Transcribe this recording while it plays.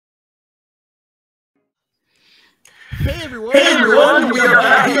Hey everyone! Hey everyone, we are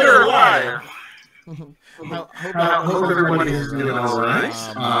back here live. Hope everybody is doing all right.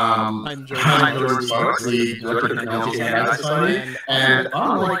 I'm George Sparks, the Director of Technology at Happy Society, and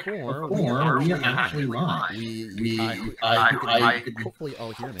unlike before, we are actually live. I could hopefully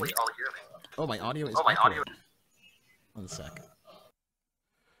all hear me. Oh, my audio is echoing. 1 sec.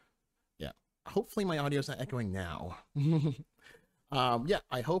 Yeah, hopefully my audio is not echoing now. Yeah,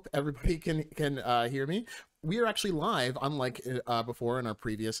 I hope everybody can hear me. We are actually live, unlike before in our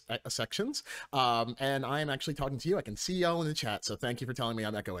previous sections, and I am actually talking to you. I can see y'all in the chat, so thank you for telling me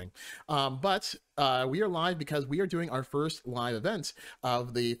I'm echoing. But we are live because we are doing our first live event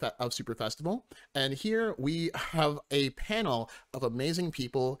of the SuperFestival, and here we have a panel of amazing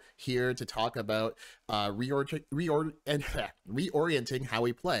people here to talk about reorienting how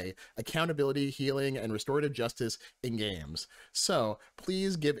we play, accountability, healing, and restorative justice in games. So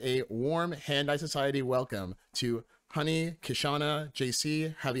please give a warm Hand-Eye Society welcome to Honey, Kishonna,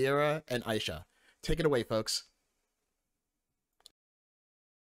 JC, Javiera, and Aisha. Take it away, folks.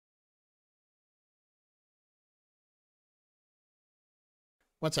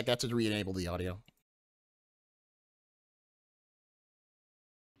 One sec, I have to re-enable the audio.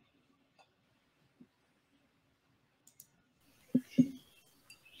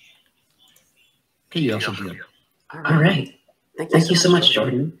 Okay, you also do it. All right. Thank you so much,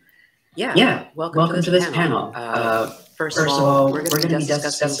 Jordan. Yeah. Welcome to this panel. First of all, we're going to be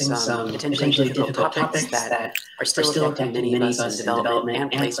discussing some potentially difficult topics that are still affecting many of us in development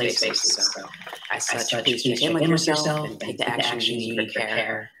and play spaces. So, as such, please check in with yourself and take the actions you need to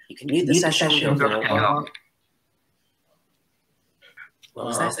prepare. You can mute the session. What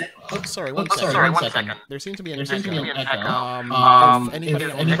was that? Oh, sorry, one second. There seems to be an echo. Anybody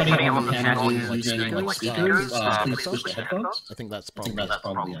on the panel using speakers, please switch to headphones. I think that's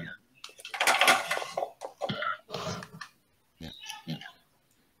probably it. Yeah.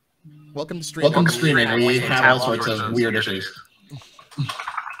 Welcome to streaming. Welcome to streaming. We have all sorts of weird issues.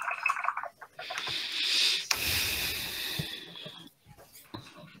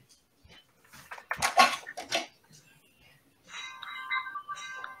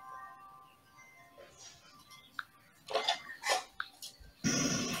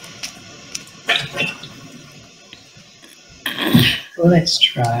 Let's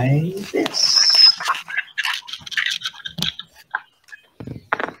try this.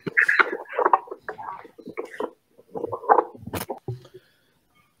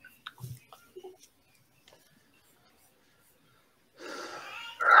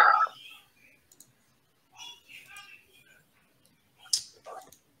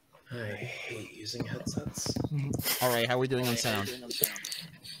 I hate using headsets. All right, how are we doing on sound?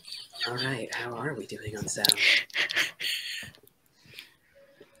 All right, how are we doing on sound?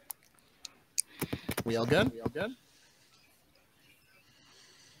 We all good? All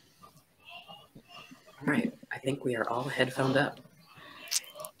right, I think we are all headphoned up.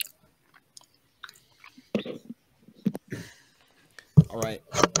 All right,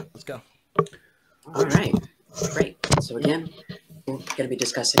 let's go. All right, great. So again, we're going to be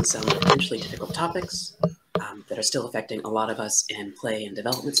discussing some potentially difficult topics that are still affecting a lot of us in play and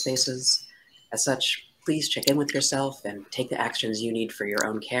development spaces. As such, please check in with yourself and take the actions you need for your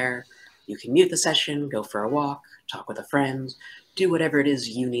own care. You can mute the session, go for a walk, talk with a friend, do whatever it is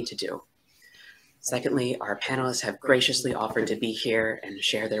you need to do. Secondly, our panelists have graciously offered to be here and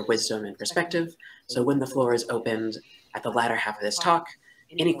share their wisdom and perspective. So when the floor is opened at the latter half of this talk,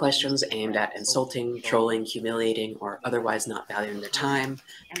 any questions aimed at insulting, trolling, humiliating, or otherwise not valuing their time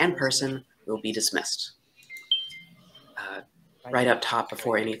and person will be dismissed. Right up top,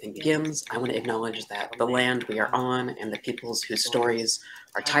 before anything begins, I want to acknowledge that the land we are on and the peoples whose stories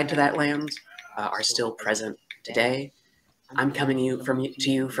are tied to that land are still present today. I'm coming to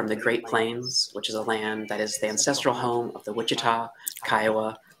you from the Great Plains, which is a land that is the ancestral home of the Wichita,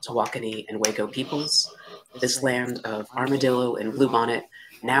 Kiowa, Tawakoni, and Waco peoples. This land of armadillo and bluebonnet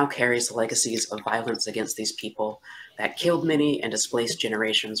now carries the legacies of violence against these people that killed many and displaced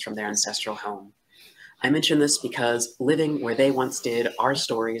generations from their ancestral home. I mention this because living where they once did, our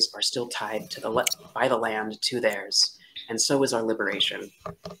stories are still tied to by the land to theirs, and so is our liberation.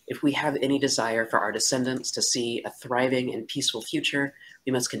 If we have any desire for our descendants to see a thriving and peaceful future,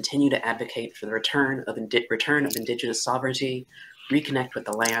 we must continue to advocate for the return of indigenous sovereignty, reconnect with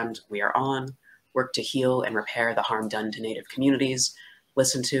the land we are on, work to heal and repair the harm done to Native communities,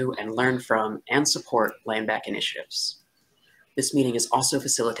 listen to and learn from and support land back initiatives. This meeting is also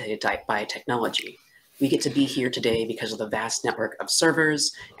facilitated by technology. We get to be here today because of the vast network of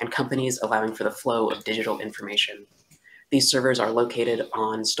servers and companies allowing for the flow of digital information. These servers are located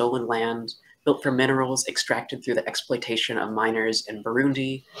on stolen land built from minerals extracted through the exploitation of miners in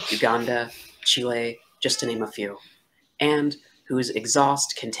Burundi, Uganda, Chile, just to name a few, and whose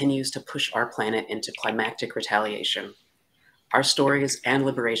exhaust continues to push our planet into climactic retaliation. Our stories and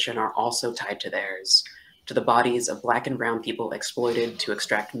liberation are also tied to theirs, to the bodies of Black and brown people exploited to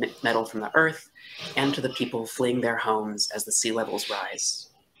extract metal from the earth, and to the people fleeing their homes as the sea levels rise.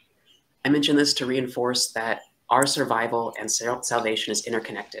 I mention this to reinforce that our survival and salvation is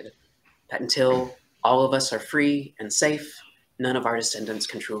interconnected, that until all of us are free and safe, none of our descendants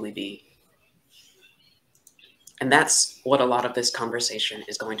can truly be. And that's what a lot of this conversation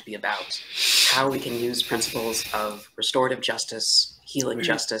is going to be about, how we can use principles of restorative justice, healing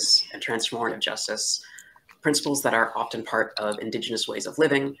justice, and transformative justice, principles that are often part of Indigenous ways of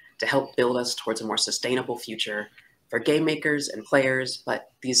living, to help build us towards a more sustainable future for game makers and players,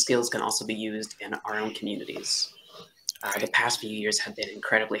 but these skills can also be used in our own communities. The past few years have been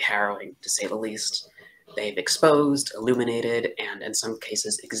incredibly harrowing, to say the least. They've exposed, illuminated, and in some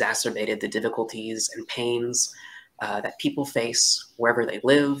cases exacerbated the difficulties and pains that people face wherever they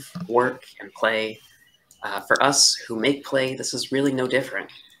live, work, and play. For us who make play, this is really no different.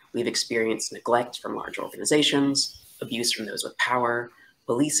 We've experienced neglect from large organizations, abuse from those with power,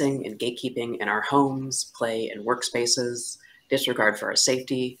 policing and gatekeeping in our homes, play, and workspaces, disregard for our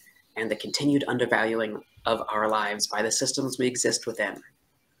safety, and the continued undervaluing of our lives by the systems we exist within.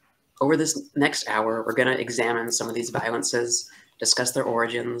 Over this next hour, we're going to examine some of these violences, discuss their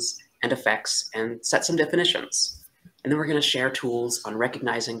origins and effects, and set some definitions. And then we're going to share tools on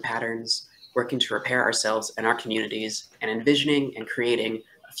recognizing patterns, working to repair ourselves and our communities, and envisioning and creating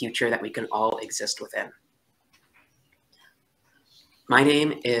a future that we can all exist within. My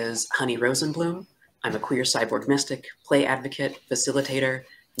name is Honey Rosenbloom. I'm a queer cyborg mystic, play advocate, facilitator,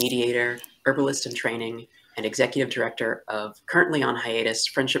 mediator, herbalist in training, and executive director of currently on hiatus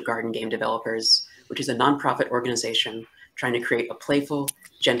Friendship Garden Game Developers, which is a nonprofit organization trying to create a playful,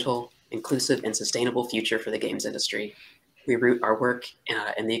 gentle, inclusive, and sustainable future for the games industry. We root our work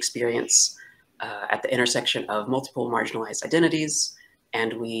in the experience at the intersection of multiple marginalized identities,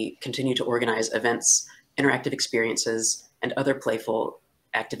 and we continue to organize events, interactive experiences, and other playful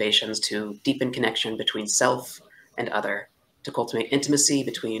activations to deepen connection between self and other, to cultivate intimacy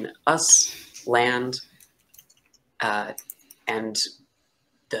between us, land, and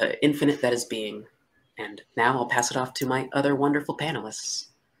the infinite that is being. And now I'll pass it off to my other wonderful panelists.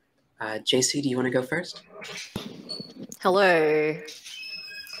 JC, do you want to go first? Hello.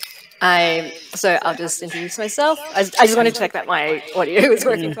 So I'll just introduce myself. I just want to check that my audio is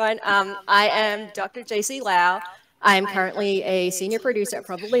working fine. I am Dr. JC Lau. I am currently a senior producer at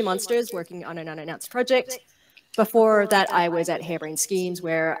Probably Monsters, working on an unannounced project. Before that, I was at Harebrained Schemes,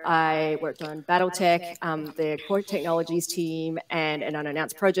 where I worked on Battletech, the core technologies team, and an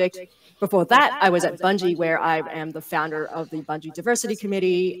unannounced project. Before that, I was at Bungie, where I am the founder of the Bungie Diversity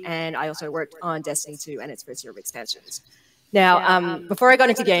Committee, and I also worked on Destiny 2 and its first year of expansions. Now, before I got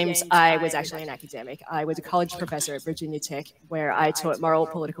into games, I was actually an academic. I was a college professor at Virginia Tech, where I taught moral,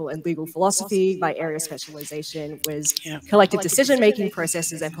 political, and legal philosophy. My area of specialization was collective decision-making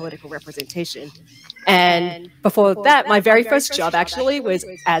processes and political representation. And before that, my very first job actually was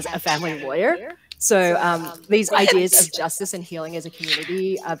as a family lawyer. So these ideas of justice and healing as a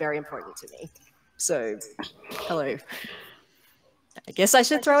community are very important to me. So, hello. I guess I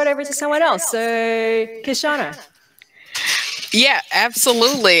should throw it over to someone else. So, Kishonna. Yeah,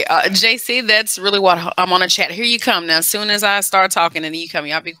 absolutely. JC, that's really what I'm on to chat. Here you come now. As soon as I start talking and you come,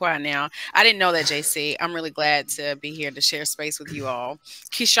 y'all be quiet now. I didn't know that, JC. I'm really glad to be here to share space with you all.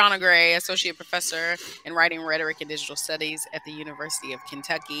 Kishonna Gray, Associate Professor in Writing, Rhetoric, and Digital Studies at the University of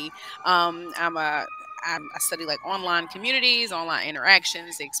Kentucky. I study like online communities, online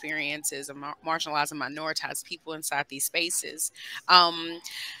interactions, the experiences of marginalized and minoritized people inside these spaces.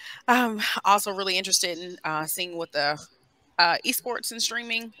 I'm also really interested in seeing what the esports and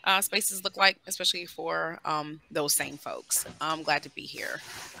streaming spaces look like, especially for those same folks. I'm glad to be here.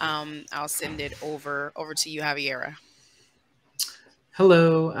 I'll send it over to you, Javiera.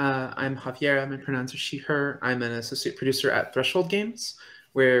 Hello, I'm Javiera. My pronouns are she, her. I'm an associate producer at Threshold Games,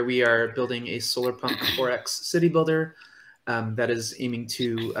 where we are building a solarpunk 4X city builder that is aiming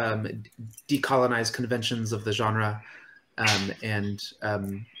to decolonize conventions of the genre and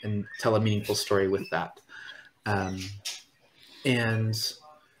tell a meaningful story with that. And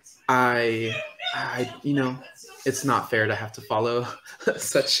I, you know, it's not fair to have to follow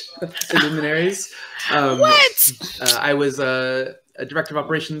such luminaries. What? I was a director of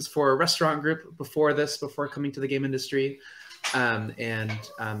operations for a restaurant group before coming to the game industry. And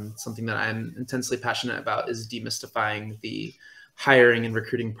something that I'm intensely passionate about is demystifying the hiring and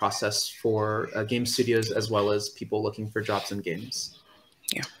recruiting process for game studios as well as people looking for jobs in games.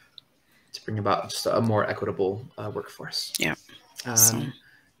 Yeah. To bring about just a more equitable workforce. Yeah. And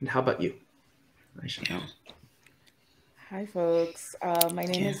how about you, Aisha? Yeah. Hi, folks. My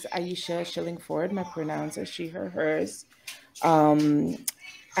name is Aisha Shillingford. My pronouns are she, her, hers. And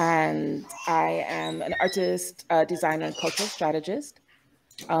I am an artist, designer, and cultural strategist.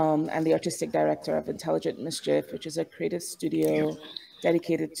 And the artistic director of Intelligent Mischief, which is a creative studio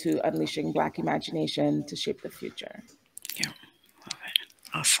dedicated to unleashing Black imagination to shape the future. Yeah. Love it.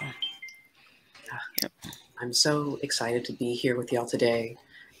 Awesome. Yep. I'm so excited to be here with y'all today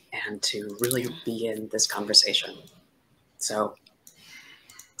and to really begin this conversation. So,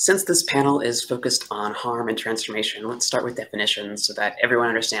 since this panel is focused on harm and transformation, let's start with definitions so that everyone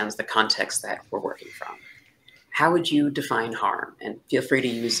understands the context that we're working from. How would you define harm? And feel free to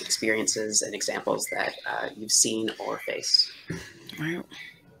use experiences and examples that you've seen or face. Right.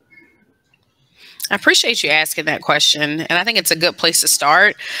 I appreciate you asking that question, and I think it's a good place to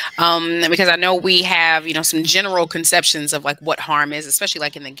start because I know we have, some general conceptions of like what harm is, especially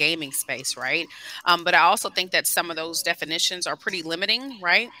like in the gaming space, right? But I also think that some of those definitions are pretty limiting,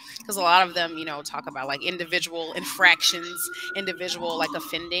 right? Because a lot of them, talk about like individual infractions, individual like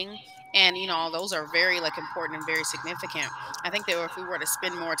offending. And, those are very like important and very significant. I think that if we were to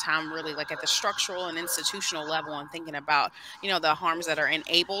spend more time really like at the structural and institutional level and thinking about, the harms that are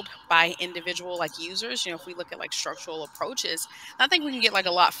enabled by individual like users, if we look at like structural approaches, I think we can get like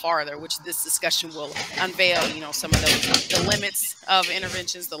a lot farther, which this discussion will unveil, some of those, the limits of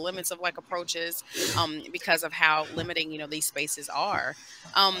interventions, the limits of like approaches, because of how limiting, these spaces are.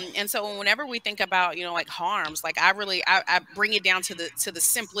 And so whenever we think about, like harms, like I bring it down to the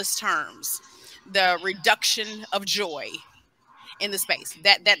simplest terms, the reduction of joy in the space.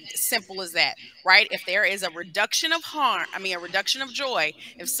 That simple as that, right? If there is a reduction of a reduction of joy,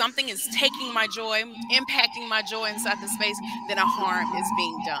 if something is taking my joy, impacting my joy inside the space, then a harm is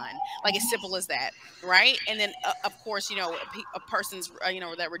being done. Like as simple as that, right? And then of course, a person's,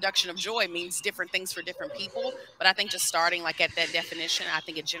 that reduction of joy means different things for different people. But I think just starting like at that definition, I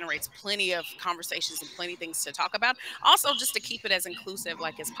think it generates plenty of conversations and plenty of things to talk about. Also, just to keep it as inclusive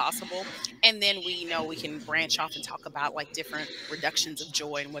like as possible. And then we can branch off and talk about like different reductions of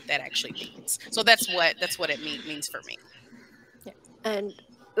joy and what that actually means. So that's what it means for me. Yeah. And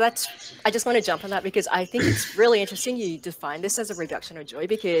I just want to jump on that because I think it's really interesting you define this as a reduction of joy,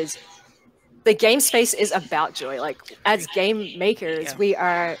 because the game space is about joy. Like as game makers, we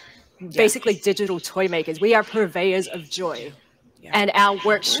are basically digital toy makers. We are purveyors of joy, and our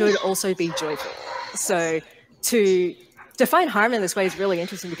work should also be joyful. So to define harm in this way is really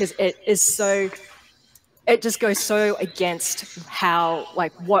interesting because it just goes so against how,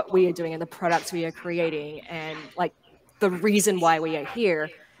 like, what we are doing and the products we are creating and, like, the reason why we are here.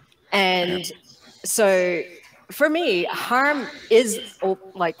 And so for me, harm is all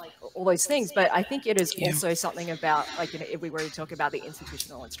those things, but I think it is also something about, like, if we were to talk about the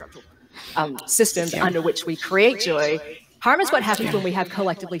institutional and structural systems under which we create joy, harm is what happens when we have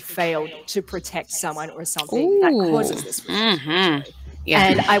collectively failed to protect someone or something that causes this joy. Yeah.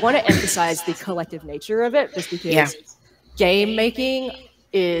 And I want to emphasize the collective nature of it, just because game making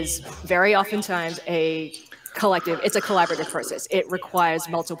is very oftentimes it's a collaborative process. It requires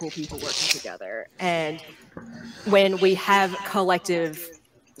multiple people working together. And when we are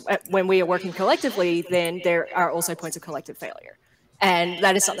working collectively, then there are also points of collective failure. And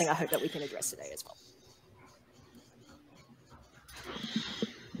that is something I hope that we can address today as well.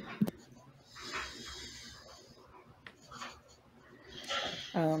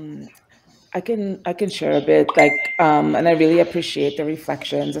 I can share a bit, and I really appreciate the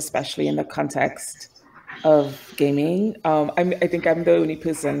reflections, especially in the context of gaming. I think I'm the only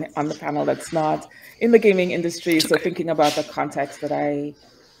person on the panel that's not in the gaming industry. So thinking about the context that I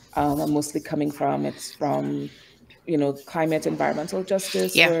am mostly coming from, it's from, climate, environmental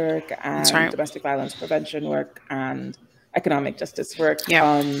justice work and domestic violence prevention work and economic justice work.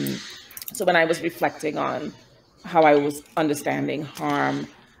 So when I was reflecting on how I was understanding harm,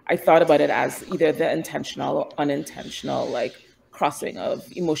 I thought about it as either the intentional or unintentional, like crossing of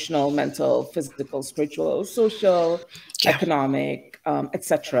emotional, mental, physical, spiritual, social, economic,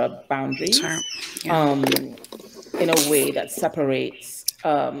 etc. boundaries in a way that separates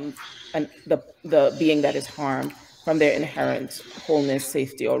and the being that is harmed from their inherent wholeness,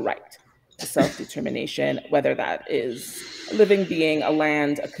 safety, or right to self-determination, whether that is a living being, a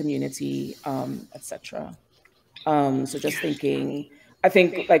land, a community, etc. So just thinking, I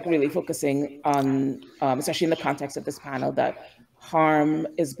think, like, really focusing on, especially in the context of this panel, that harm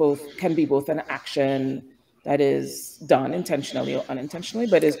can be both an action that is done intentionally or unintentionally,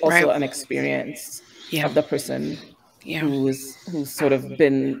 but is also Right. an experience Yeah. of the person Yeah. who's sort of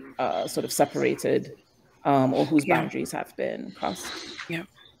been sort of separated, or whose Yeah. boundaries have been crossed. Yeah.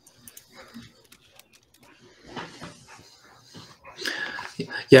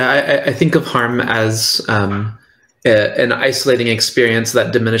 Yeah, I think of harm as an isolating experience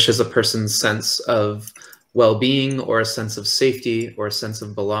that diminishes a person's sense of well-being or a sense of safety or a sense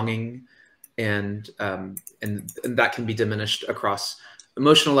of belonging, and that can be diminished across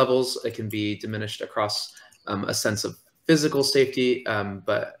emotional levels. It can be diminished across a sense of physical safety,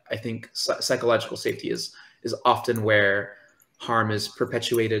 but I think psychological safety is often where harm is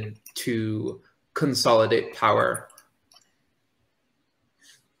perpetuated to consolidate power.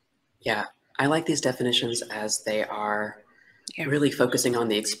 Yeah, I like these definitions as they are really focusing on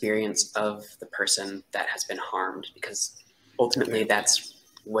the experience of the person that has been harmed, because ultimately that's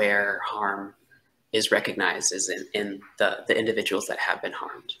where harm is recognized, is in the individuals that have been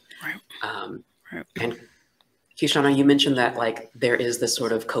harmed. Right. And Kishonna, you mentioned that like there is this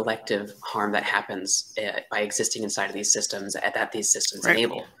sort of collective harm that happens by existing inside of these systems that these systems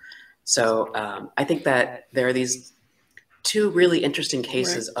enable. So I think that there are these two really interesting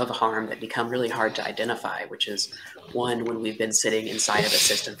cases of harm that become really hard to identify, which is one, when we've been sitting inside of a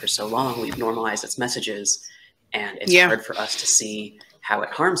system for so long, we've normalized its messages, and it's hard for us to see how it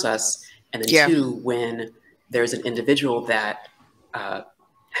harms us. And then two, when there's an individual that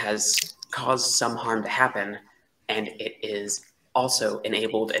has caused some harm to happen, and it is also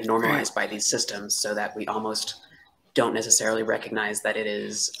enabled and normalized by these systems, so that we almost don't necessarily recognize that it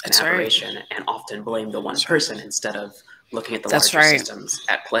is an aberration, and often blame the one person instead of looking at the larger systems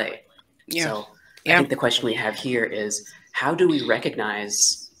at play. So I think the question we have here is, how do we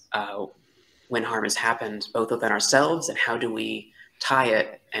recognize when harm has happened, both within ourselves, and how do we tie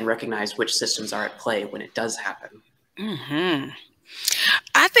it and recognize which systems are at play when it does happen?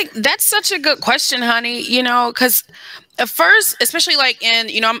 I think that's such a good question, honey, you know, because at first, especially like in,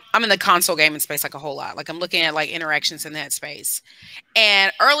 you know, I'm in the console gaming space like a whole lot. Like I'm looking at like interactions in that space.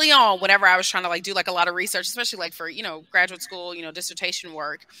 And early on, whenever I was trying to like do like a lot of research, especially like for, you know, graduate school, you know, dissertation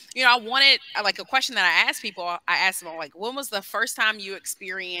work, you know, I wanted like a question that I asked people. I asked them like, when was the first time you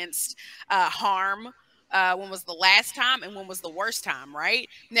experienced harm? When was the last time, and when was the worst time, right?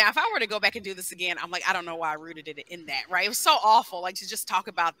 Now, if I were to go back and do this again, I'm like, I don't know why I rooted it in that, right? It was so awful, like to just talk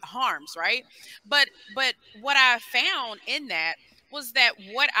about the harms, right? But what I found in that was that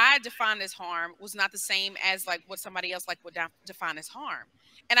what I defined as harm was not the same as like what somebody else like would define as harm.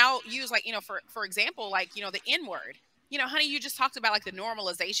 And I'll use like, you know, for example, like, you know, the N word. You know, honey, you just talked about like the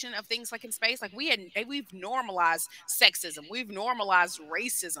normalization of things like in space. Like we've normalized sexism. We've normalized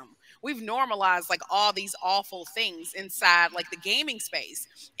racism. We've normalized like all these awful things inside like the gaming space.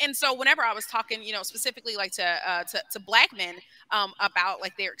 And so whenever I was talking, you know, specifically like to Black men about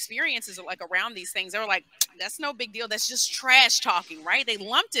like their experiences like around these things, they were like, that's no big deal. That's just trash talking, right? They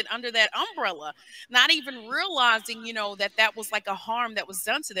lumped it under that umbrella, not even realizing, you know, that was like a harm that was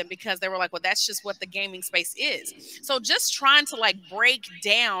done to them, because they were like, well, that's just what the gaming space is. So just trying to like break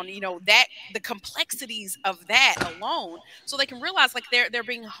down, you know, that the complexities of that alone, so they can realize like they're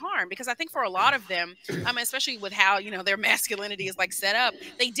being harmed. Because I think for a lot of them, especially with how, you know, their masculinity is like set up,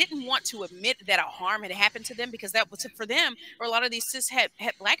 they didn't want to admit that a harm had happened to them, because that was for them, or a lot of these cis het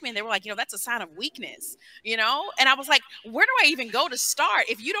Black men, they were like, you know, that's a sign of weakness, you know. And I was like, where do I even go to start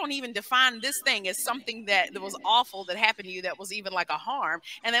if you don't even define this thing as something that was awful that happened to you, that was even like a harm?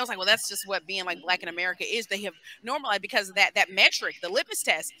 And they was like, well, that's just what being like Black in America is. They have normalized, because that metric, the litmus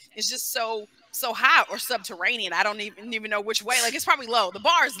test, is just so high or subterranean. I don't even know which way. Like, it's probably low. The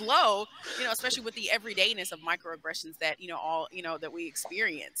bar is low, you know, especially with the everydayness of microaggressions that, you know, all, you know, that we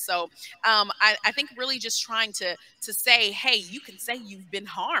experience. So I think really just trying to say, hey, you can say you've been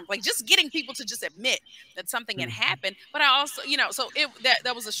harmed, like just getting people to just admit that something had happened. But I also, you know, so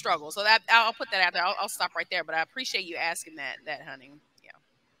that was a struggle. So that I'll put that out there. I'll stop right there. But I appreciate you asking that, honey.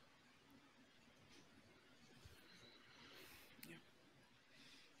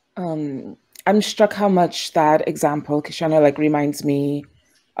 I'm struck how much that example, Kishonna, like reminds me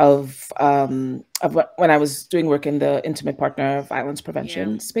of when I was doing work in the intimate partner violence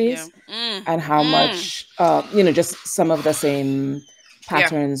prevention space, and how much you know, just some of the same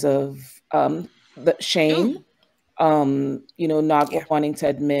patterns of the shame, you know, not wanting to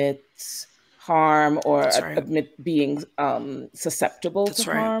admit harm or admit being susceptible to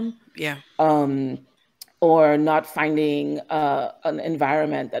harm. Or not finding an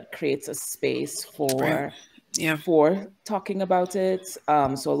environment that creates a space for talking about it.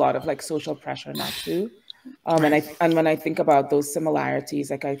 So a lot of like social pressure not to. And when I think about those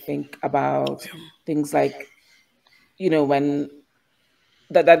similarities, like I think about things like, when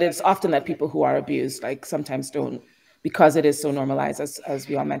that it's often that people who are abused, like sometimes don't, because it is so normalized, as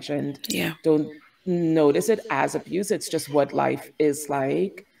we all mentioned, don't notice it as abuse. It's just what life is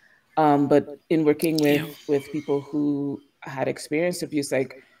like. But in working with people who had experienced abuse,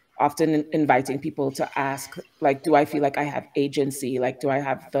 like often inviting people to ask, like, do I feel like I have agency? Like, do I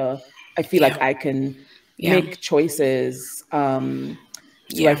have I feel like I can make choices? Do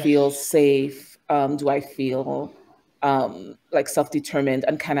I feel safe? Do I feel like self-determined?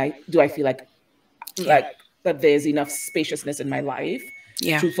 And do I feel like that there's enough spaciousness in my life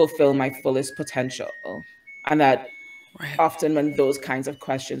to fulfill my fullest potential? And that often when those kinds of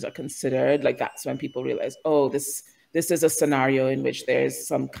questions are considered, like that's when people realize, oh, this is a scenario in which there's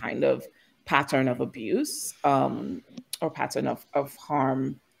some kind of pattern of abuse, or pattern of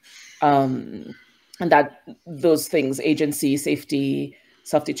harm. And that those things, agency, safety,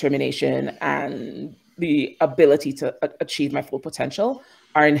 self-determination, and the ability to achieve my full potential,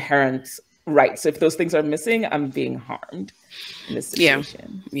 are inherent rights. If those things are missing, I'm being harmed in this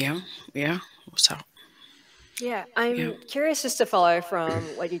situation. Yeah. So. Yeah, I'm curious just to follow from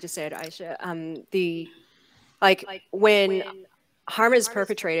what you just said, Aisha. When harm is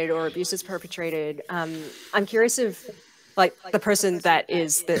perpetrated or abuse is perpetrated, I'm curious if the person that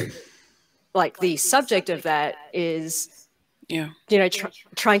is the subject of that is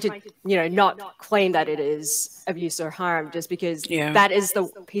trying to not claim that it is abuse or harm, just because that is the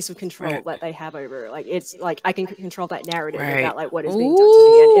piece of control that they have over. Like, it's like I can control that narrative about like what is being done to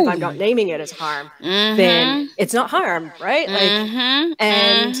me, and if I'm not naming it as harm, then it's not harm, right?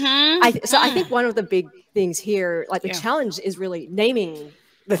 So I think one of the big things here, like the challenge, is really naming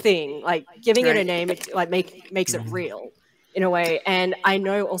the thing, like giving it a name. It like makes it real in a way. And I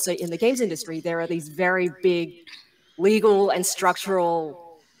know also in the games industry there are these very big legal and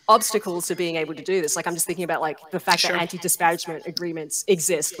structural obstacles to being able to do this. Like, I'm just thinking about like the fact that anti-disparagement agreements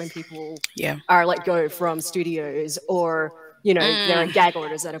exist when people are let go from studios, or there are gag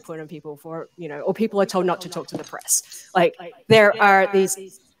orders that are put on people for or people are told not to talk to the press. Like, there are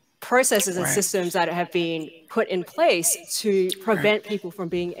these processes and systems that have been put in place to prevent people from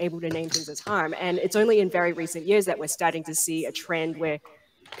being able to name things as harm. And it's only in very recent years that we're starting to see a trend where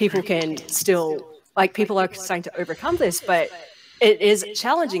people can still, like, people are starting to overcome this, but it is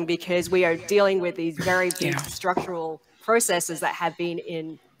challenging because we are dealing with these very big structural processes that have been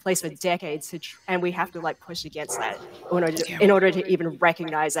in place for decades, and we have to like push against that in order to even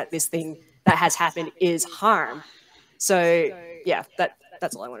recognize that this thing that has happened is harm. So yeah,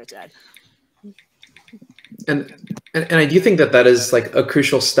 that's all I wanted to add. And I do think that is like a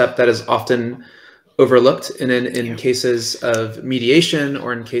crucial step that is often overlooked in cases of mediation,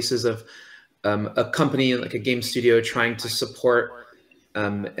 or in cases of a company like a game studio trying to support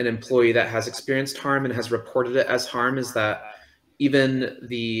an employee that has experienced harm and has reported it as harm, is that even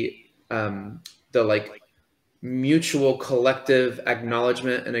the like mutual collective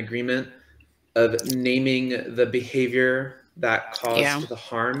acknowledgement and agreement of naming the behavior that caused the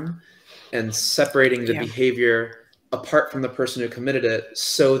harm and separating the behavior apart from the person who committed it,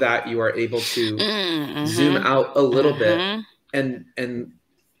 so that you are able to zoom out a little bit and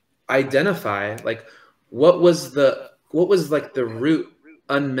identify like what was like the root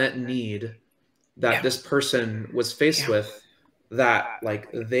unmet need that this person was faced with, that like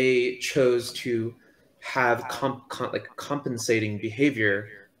they chose to have compensating behavior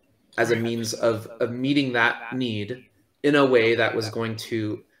as a means of meeting that need in a way that was going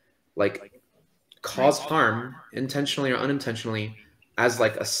to like cause harm, intentionally or unintentionally, as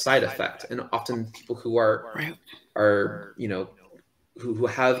like a side effect. And often people who are who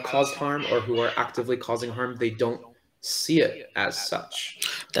have caused harm, or who are actively causing harm, they don't see it as such.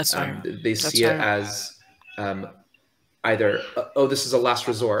 That's right. They see it as either, oh, this is a last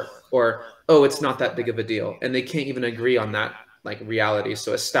resort, or, oh, it's not that big of a deal. And they can't even agree on that like reality.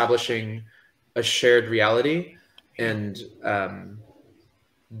 So establishing a shared reality and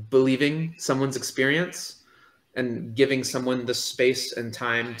believing someone's experience and giving someone the space and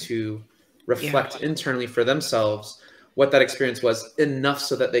time to reflect internally for themselves what that experience was, enough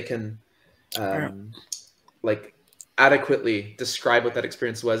so that they can like adequately describe what that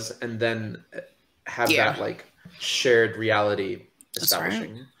experience was, and then have that like shared reality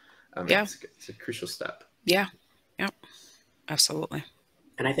establishing. It's a crucial step. Absolutely.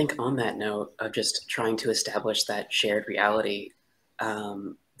 And I think on that note of just trying to establish that shared reality,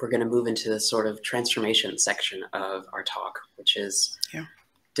 we're going to move into the sort of transformation section of our talk, which is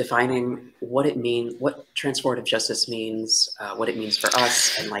defining what transformative justice means, what it means for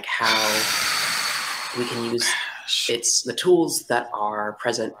us, and like how we can use the tools that are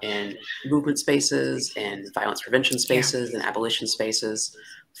present in movement spaces and violence prevention spaces and abolition spaces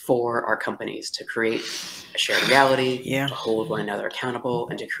for our companies to create a shared reality, to hold one another accountable,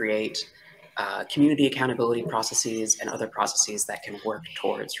 and to create community accountability processes and other processes that can work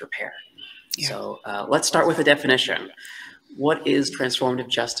towards repair. So let's start with a definition. What is transformative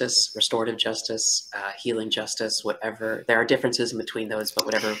justice, restorative justice, healing justice, whatever? There are differences in between those, but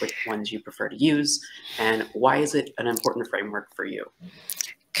whatever ones you prefer to use. And why is it an important framework for you?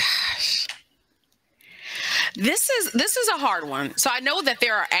 Gosh. This is a hard one. So I know that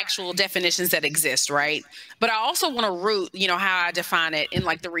there are actual definitions that exist, right? But I also want to root, how I define it in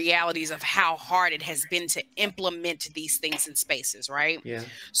like the realities of how hard it has been to implement these things in spaces, right? Yeah.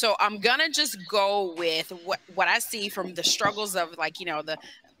 So I'm gonna just go with what I see from the struggles of like,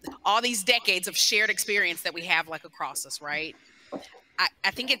 all these decades of shared experience that we have like across us, right?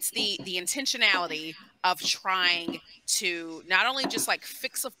 I think it's the intentionality of trying to not only just like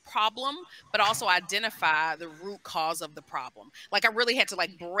fix a problem, but also identify the root cause of the problem. Like I really had to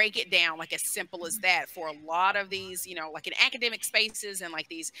like break it down like as simple as that for a lot of these, like in academic spaces and like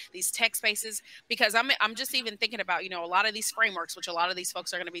these tech spaces, because I'm just even thinking about, a lot of these frameworks, which a lot of these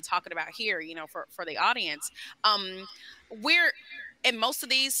folks are going to be talking about here, for the audience. In most of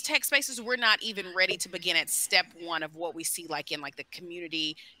these tech spaces, we're not even ready to begin at step one of what we see like in like the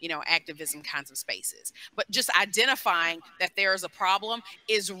community, activism kinds of spaces. But just identifying that there is a problem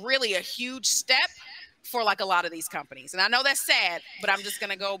is really a huge step for like a lot of these companies. And I know that's sad, but I'm just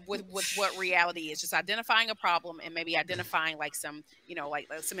going to go with what reality is, just identifying a problem and maybe identifying like some, like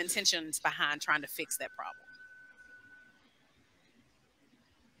some intentions behind trying to fix that problem.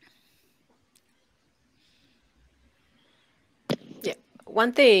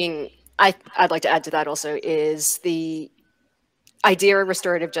 One thing I'd like to add to that also is the idea of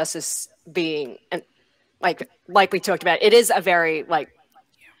restorative justice being, and like we talked about, it is a very like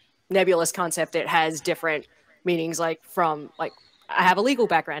nebulous concept. It has different meanings, like from like I have a legal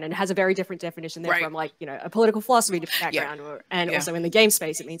background and it has a very different definition than from like a political philosophy background, also in the game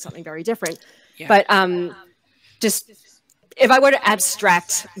space it means something very different. But just if I were to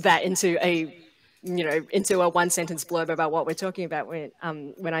abstract that into a into a one sentence blurb about what we're talking about when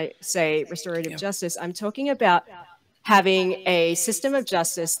I say restorative justice, I'm talking about having a system of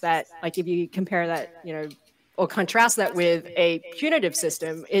justice that, like, if you compare that, or contrast that with a punitive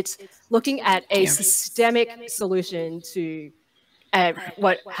system, it's looking at a systemic solution to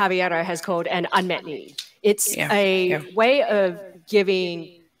what Javiera has called an unmet need. It's a way of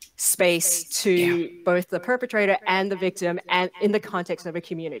giving space to both the perpetrator and the victim, and in the context of a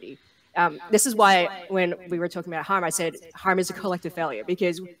community. This is why when we were talking about harm, I said harm is a collective failure,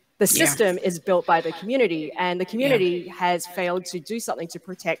 because the system is built by the community, and the community has failed to do something to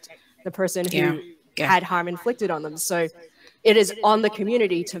protect the person who had harm inflicted on them. So it is on the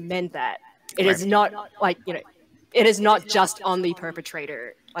community to mend that. It is not like, it is not just on the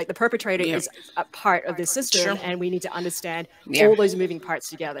perpetrator. Like, the perpetrator is a part of the system, and we need to understand all those moving parts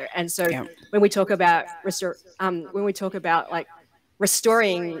together. And so when we talk about like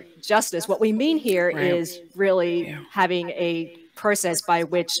restoring justice, what we mean here is really having a process by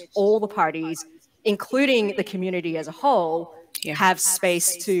which all the parties, including the community as a whole, have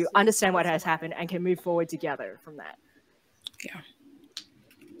space to understand what has happened and can move forward together from that.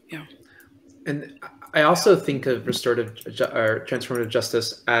 And I also think of restorative or transformative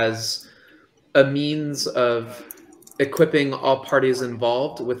justice as a means of equipping all parties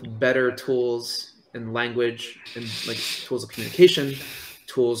involved with better tools and language and like tools of communication,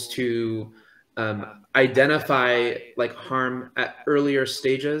 tools to identify like harm at earlier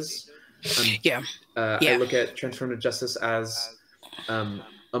stages. I look at transformative justice as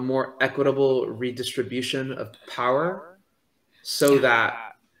a more equitable redistribution of power, so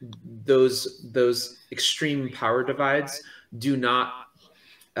that those extreme power divides do not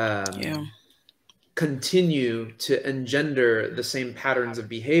continue to engender the same patterns of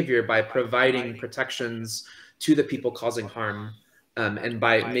behavior by providing protections to the people causing harm, and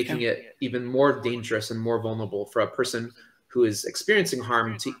by making it even more dangerous and more vulnerable for a person who is experiencing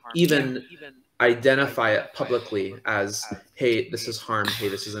harm to even identify it publicly as, hey, this is harm, hey,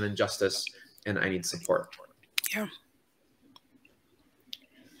 this is an injustice, and I need support.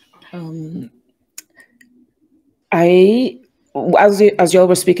 As y'all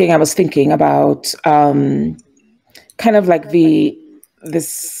were speaking, I was thinking about kind of like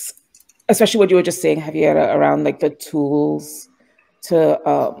this, especially what you were just saying, Javiera, around like the tools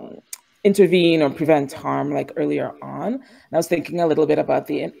to intervene or prevent harm like earlier on. And I was thinking a little bit about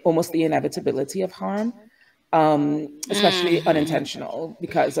almost the inevitability of harm. especially unintentional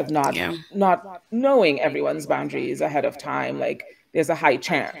because of not knowing everyone's boundaries ahead of time. Like there's a high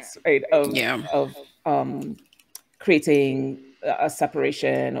chance, right, of creating a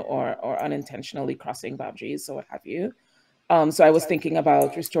separation or unintentionally crossing boundaries, so what have you. So I was thinking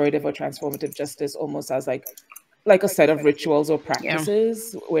about restorative or transformative justice almost as like a set of rituals or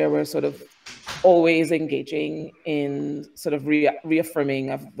practices where we're sort of always engaging in sort of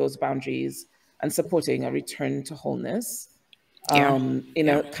reaffirming of those boundaries and supporting a return to wholeness in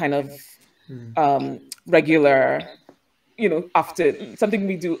a kind of regular, often, something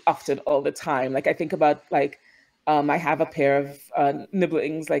we do often all the time. Like I think about like, I have a pair of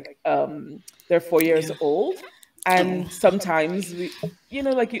nibblings, like they're 4 years old. And sometimes we,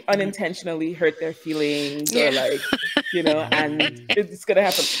 like you unintentionally hurt their feelings or like, and it's going to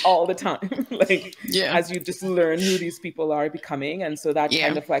happen all the time. Like as you just learn who these people are becoming. And so that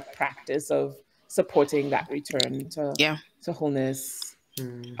kind of like practice of supporting that return to wholeness,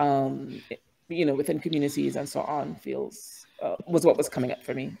 within communities and so on was what was coming up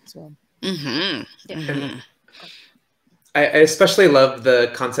for me as well. I especially love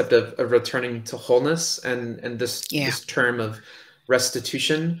the concept of returning to wholeness and this term of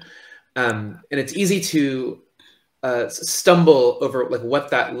restitution. And it's easy to stumble over like what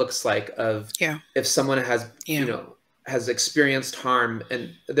that looks like if someone has, has experienced harm.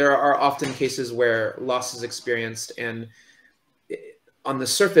 And there are often cases where loss is experienced, and on the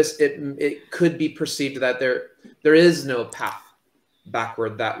surface, it could be perceived that there is no path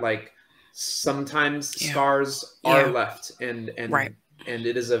backward, that like sometimes scars are left and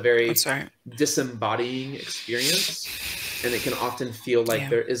it is a very disembodying experience, and it can often feel like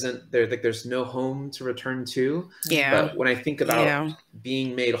there's no home to return to. But when I think about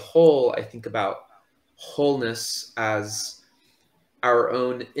being made whole, I think about wholeness as our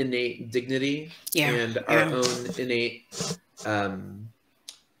own innate dignity and our own innate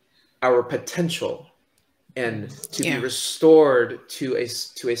our potential, and to be restored to a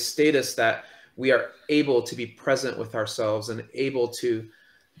status that we are able to be present with ourselves and able to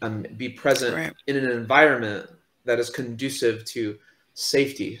be present in an environment that is conducive to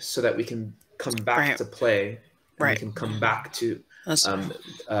safety, so that we can come back to play, and we can come back to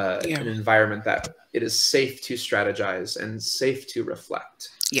an environment that it is safe to strategize and safe to reflect.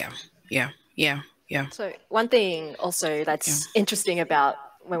 So one thing also that's interesting about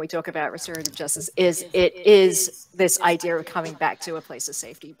when we talk about restorative justice is it is this idea of coming back to a place of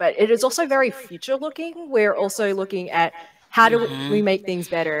safety, but it is also very future looking. We're also looking at how do we make things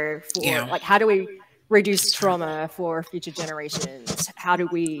better for like, how do we reduce trauma for future generations? How do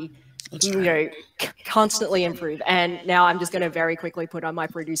we constantly improve? And now I'm just going to very quickly put on my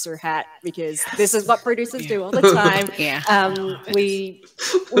producer hat, because this is what producers do all the time. We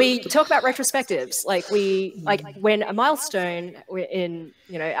talk about retrospectives, like when a milestone in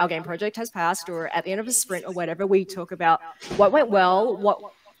our game project has passed, or at the end of a sprint or whatever, we talk about what went well,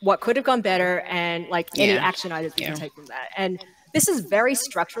 what could have gone better, and like any action items we can take from that. And this is very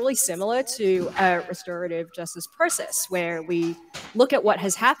structurally similar to a restorative justice process, where we look at what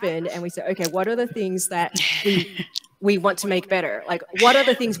has happened and we say, okay, what are the things that we want to make better? Like, what are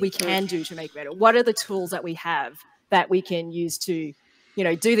the things we can do to make better? What are the tools that we have that we can use to,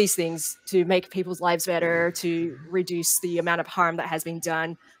 do these things to make people's lives better, to reduce the amount of harm that has been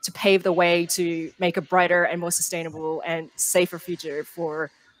done, to pave the way to make a brighter and more sustainable and safer future for,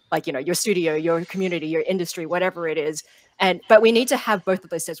 like, your studio, your community, your industry, whatever it is. But we need to have both of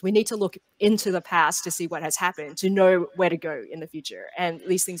those steps. We need to look into the past to see what has happened, to know where to go in the future. And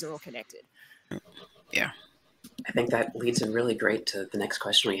these things are all connected. I think that leads in really great to the next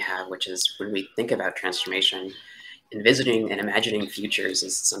question we have, which is, when we think about transformation, envisioning and imagining futures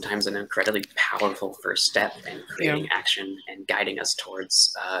is sometimes an incredibly powerful first step in creating action and guiding us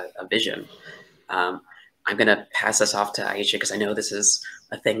towards a vision. I'm going to pass this off to Aisha, because I know this is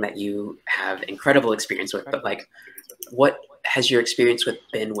a thing that you have incredible experience with, but like, what has your experience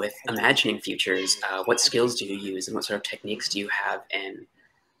been with imagining futures? What skills do you use, and what sort of techniques do you have in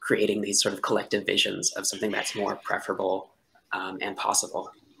creating these sort of collective visions of something that's more preferable and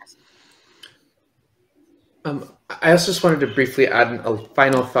possible? I also just wanted to briefly add a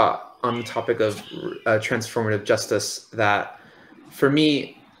final thought on the topic of transformative justice, that for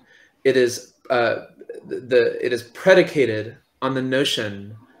me, it is it is predicated on the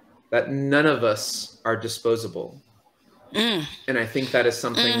notion that none of us are disposable. And I think that is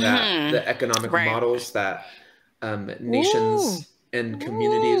something that the economic models that nations and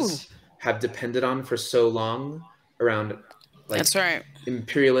communities have depended on for so long, around like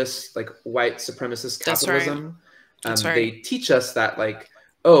imperialist, like white supremacist capitalism. They teach us that, like,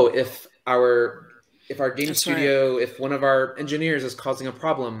 oh, if if our game studio, if one of our engineers is causing a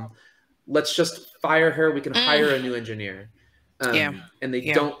problem, let's just fire her. We can hire a new engineer. And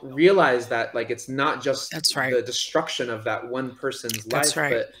they don't realize that like it's not just the destruction of that one person's life,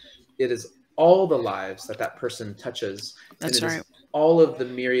 but it is all the lives that that person touches. And it is all of the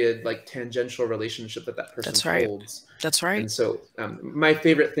myriad like tangential relationship that that person holds. That's right. And so my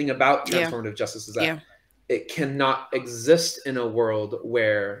favorite thing about transformative justice is that it cannot exist in a world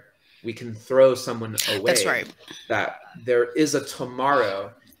where we can throw someone away. That's right. That there is a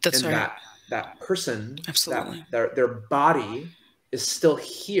tomorrow. That's and right. that person, absolutely, their body is still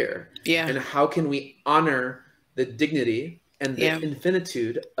here. Yeah. And how can we honor the dignity and the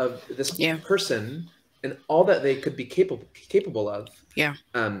infinitude of this person and all that they could be capable of? Yeah.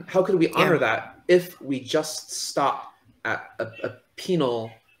 How could we honor that if we just stop at a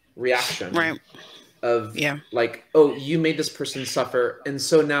penal reaction? Right. Of like, oh, you made this person suffer, and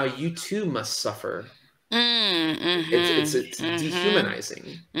so now you too must suffer. It's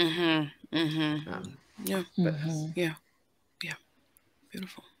dehumanizing.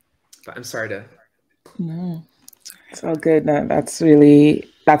 Beautiful. But I'm sorry to. No, it's all good. No, that's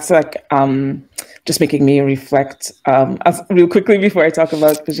like just making me reflect. Real quickly before I talk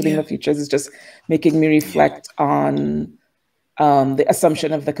about visioning the futures, is just making me reflect on the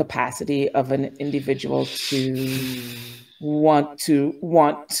assumption of the capacity of an individual to want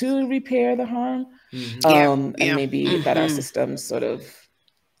to repair the harm, and maybe that our systems sort of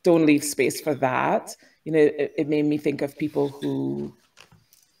don't leave space for that. You know, it made me think of people who,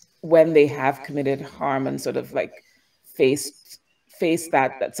 when they have committed harm and sort of like face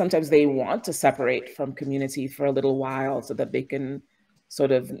that sometimes they want to separate from community for a little while so that they can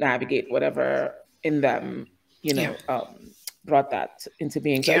sort of navigate whatever in them, you know, brought that into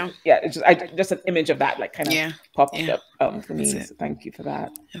being. So it's just an image of that like kind of popped up for me. So thank you for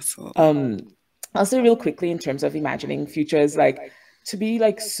that. Absolutely. Also real quickly in terms of imagining futures, like to be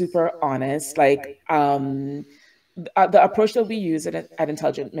like super honest, like the approach that we use at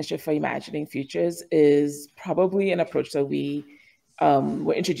Intelligent Mischief for imagining futures is probably an approach that we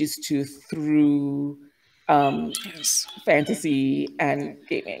were introduced to through fantasy and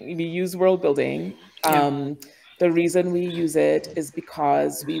gaming. We use world building. The reason we use it is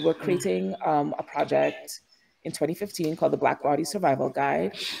because we were creating a project in 2015 called the Black Body Survival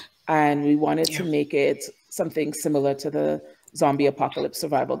Guide, and we wanted to make it something similar to the Zombie Apocalypse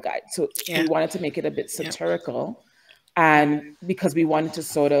Survival Guide. So we wanted to make it a bit satirical, and because we wanted to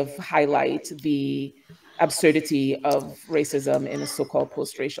sort of highlight the absurdity of racism in a so-called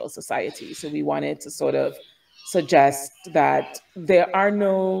post-racial society. So we wanted to sort of suggest that there are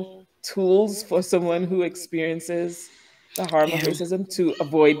no tools for someone who experiences the harm of racism to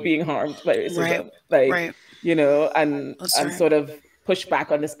avoid being harmed by racism. You know, and sort of push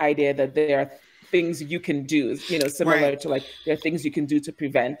back on this idea that there are things you can do, you know, similar to like there are things you can do to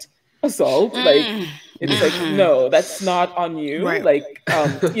prevent assault. Like it's like, no, that's not on you. Like,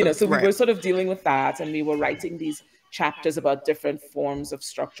 you know, so we were sort of dealing with that, and we were writing these chapters about different forms of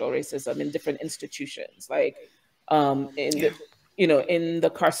structural racism in different institutions, like you know, in the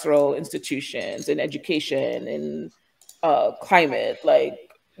carceral institutions, in education, in climate,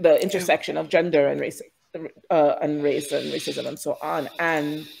 like the intersection of gender and race and racism and so on.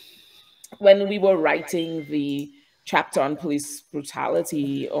 And when we were writing the chapter on police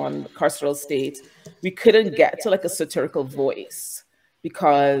brutality on the carceral state, we couldn't get to like a satirical voice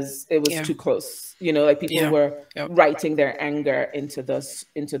because it was too close. You know, like people were writing their anger into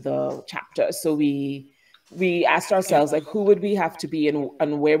the chapter. So we asked ourselves, like, who would we have to be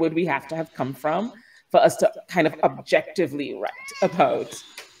and where would we have to have come from for us to kind of objectively write about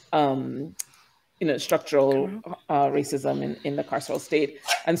you know, structural racism in the carceral state.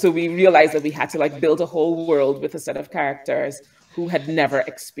 And so we realized that we had to like build a whole world with a set of characters who had never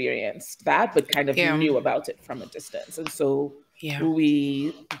experienced that, but kind of knew about it from a distance. And so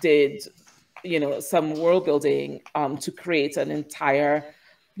we did, you know, some world building to create an entire,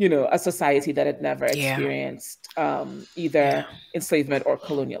 you know, a society that had never experienced either enslavement or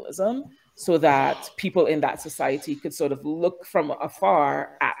colonialism, so that people in that society could sort of look from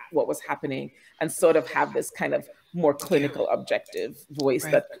afar at what was happening and sort of have this kind of more clinical objective voice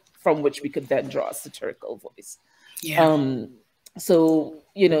that from which we could then draw a satirical voice. So,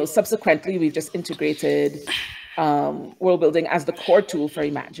 you know, subsequently, we've just integrated world building as the core tool for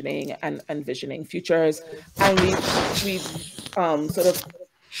imagining and visioning futures. And we've sort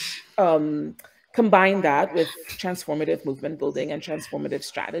of combined that with transformative movement building and transformative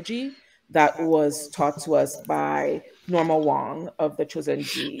strategy that was taught to us by Norma Wong of the Chosen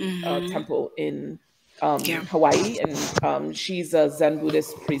Ji Temple in Hawaii, and she's a Zen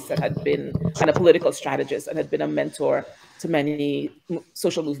Buddhist priest that had been, and a political strategist, and had been a mentor to many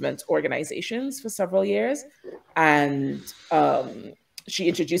social movement organizations for several years. And she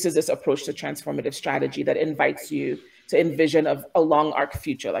introduces this approach to transformative strategy that invites you to envision a long arc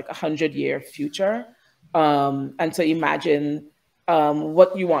future, like 100-year future, and to imagine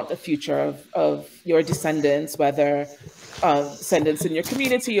what you want the future of your descendants, whether descendants in your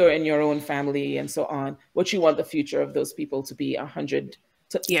community or in your own family and so on, what you want the future of those people to be 100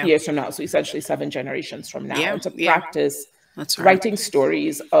 years from now. So essentially 7 generations from now, and to practice writing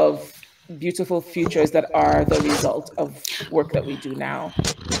stories of beautiful futures that are the result of work that we do now.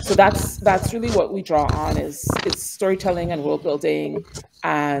 So that's really what we draw on, is it's storytelling and world building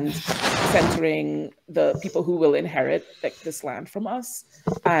and centering the people who will inherit this land from us,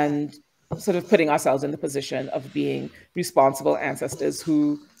 and sort of putting ourselves in the position of being responsible ancestors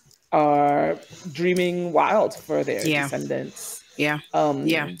who are dreaming wild for their descendants.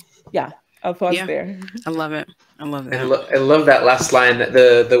 I'll pause there. I love it. I love that. I love that last line.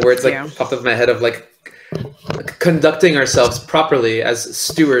 The words popped up in my head of like conducting ourselves properly as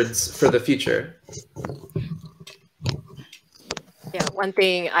stewards for the future. Yeah, one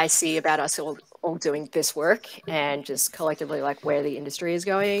thing I see about us all doing this work, and just collectively like where the industry is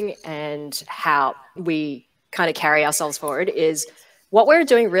going and how we kind of carry ourselves forward, is what we're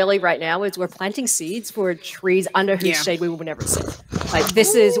doing really right now is we're planting seeds for trees under whose shade we will never sit. Like,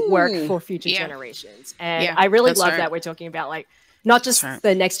 this is work for future generations. And I really love that we're talking about like not just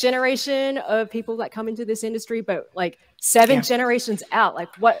the next generation of people that come into this industry, but like 7 generations out.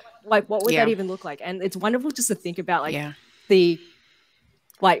 Like what would that even look like? And it's wonderful just to think about like the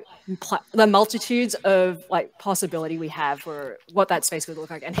multitudes of like possibility we have for what that space could look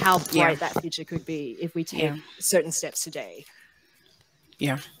like, and how bright that future could be if we take certain steps today.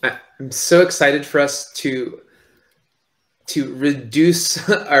 I'm so excited for us to reduce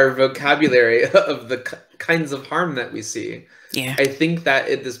our vocabulary of the kinds of harm that we see. I think that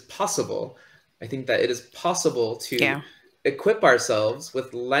it is possible. I think that it is possible to equip ourselves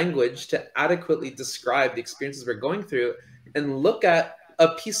with language to adequately describe the experiences we're going through, and look at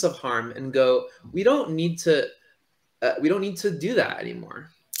a piece of harm and go, we don't need to do that anymore.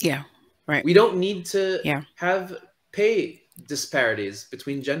 We don't need to have pay disparities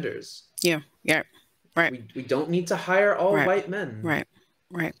between genders. We don't need to hire all white men.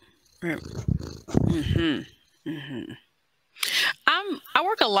 I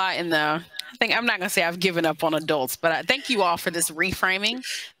work a lot in the, I think, I'm not going to say I've given up on adults, but I thank you all for this reframing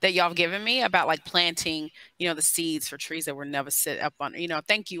that y'all have given me about like planting, you know, the seeds for trees that were never set up on, you know,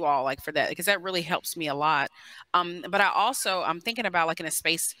 thank you all like for that, because that really helps me a lot. But I also, I'm thinking about like in a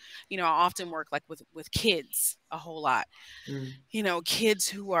space, you know, I often work like with kids a whole lot, you know, kids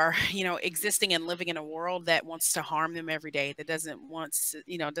who are, you know, existing and living in a world that wants to harm them every day, that doesn't want to,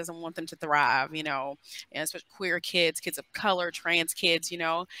 you know, doesn't want them to thrive, you know, and especially queer kids, kids of color, trans kids, you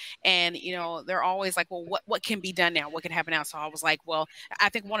know, and, you know, they're always like, well, what can be done now? What can happen now? So I was like, well, I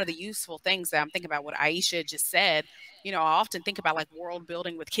think one of the useful things that I'm thinking about what Aisha just said, you know, I often think about like world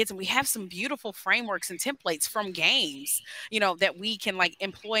building with kids, and we have some beautiful frameworks and templates from games, you know, that we can like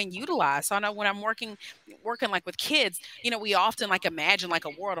employ and utilize. So I know when I'm working like with kids, you know, we often like imagine like a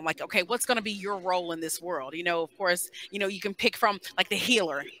world. I'm like, okay, what's going to be your role in this world? You know, of course, you know, you can pick from like the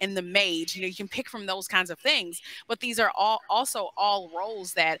healer and the mage, you know, you can pick from those kinds of things, but these are also all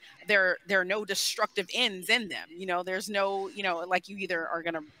roles that there are no destructive ends in them. You know, there's no, you know, like you either are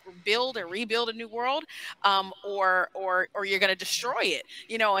going to build or rebuild a new world, or you're going to destroy it,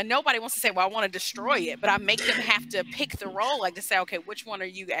 you know, and nobody wants to say, well, I want to destroy it, but I make them have to pick the role, like to say, okay, which one are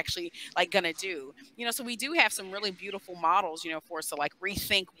you actually like going to do? You know, so we do have some really beautiful models, you know, for us to like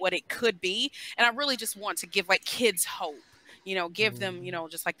rethink what it could be. And I really just want to give like kids hope, you know, give them, you know,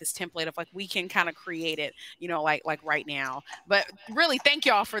 just like this template of like, we can kind of create it, you know, like right now. But really thank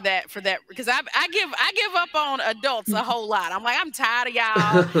y'all for that, because I give up on adults a whole lot. I'm like, I'm tired of y'all.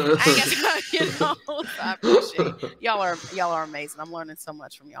 I guess, you know, so I appreciate y'all are amazing. I'm learning so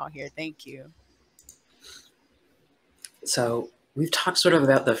much from y'all here. Thank you. So we've talked sort of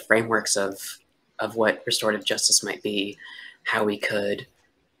about the frameworks of what restorative justice might be, how we could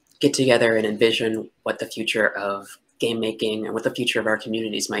get together and envision what the future of game making and what the future of our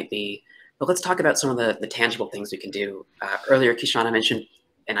communities might be. But let's talk about some of the tangible things we can do. Earlier, Kishonna mentioned,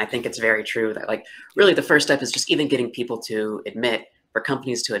 and I think it's very true, that like really the first step is just even getting people to admit, for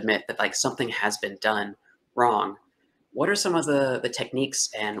companies to admit that like something has been done wrong. What are some of the techniques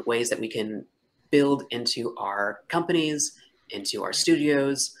and ways that we can build into our companies, into our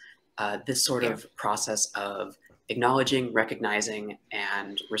studios, this sort of process of acknowledging, recognizing,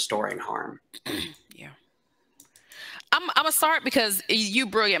 and restoring harm. Yeah. I'm gonna start because you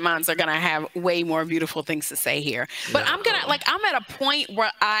brilliant minds are gonna have way more beautiful things to say here. But I'm at a point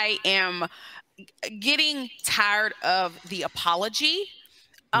where I am getting tired of the apology.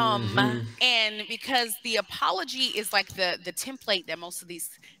 And because the apology is like the template that most of these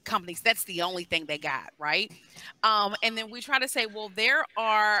companies, that's the only thing they got, right? And then we try to say, well, there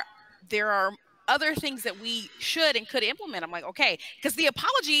are other things that we should and could implement. I'm like, okay, because the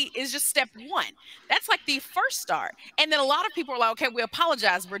apology is just step one. That's like the first start. And then a lot of people are like, okay, we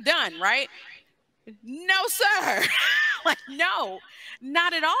apologize, we're done, right? No, sir. Like, no,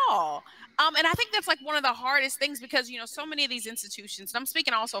 not at all. And I think that's like one of the hardest things because, you know, so many of these institutions, and I'm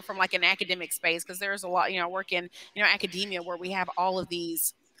speaking also from like an academic space, because there's a lot, you know, I work in, you know, academia where we have all of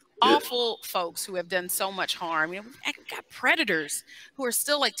these awful folks who have done so much harm. You know, we've got predators who are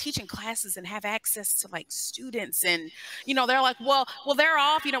still like teaching classes and have access to like students, and you know, they're like, well, they're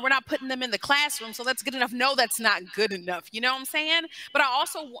off. You know, we're not putting them in the classroom, so that's good enough. No, that's not good enough. You know what I'm saying? But I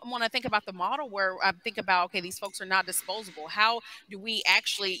also want to think about the model where I think about, okay, these folks are not disposable. How do we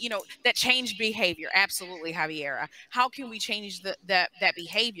actually, you know, that change behavior? Absolutely, Javiera. How can we change that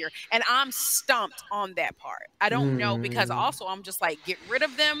behavior? And I'm stumped on that part. I don't know, because also I'm just like, get rid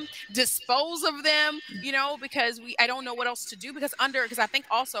of them, dispose of them, you know, because I don't know what else to do, because I think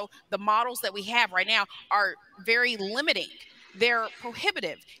also the models that we have right now are very limiting. They're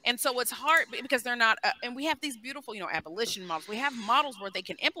prohibitive. And so it's hard because they're not, and we have these beautiful, you know, abolition models. We have models where they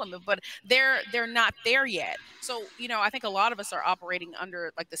can implement, but they're not there yet. So, you know, I think a lot of us are operating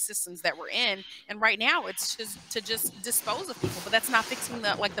under like the systems that we're in. And right now it's just to just dispose of people, but that's not fixing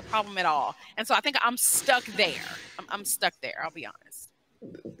the problem at all. And so I think I'm stuck there. I'm stuck there. I'll be honest.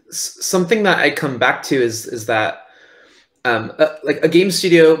 Something that I come back to is that like a game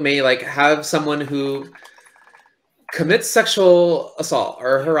studio may like have someone who commits sexual assault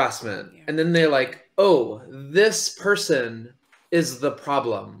or harassment, and then they're like, oh, this person is the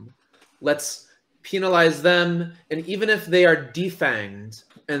problem, let's penalize them, and even if they are defanged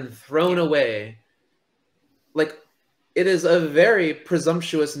and thrown away, like, it is a very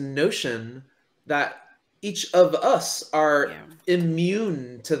presumptuous notion that each of us are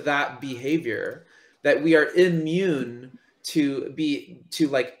immune to that behavior, that we are immune to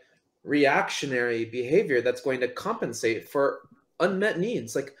like reactionary behavior that's going to compensate for unmet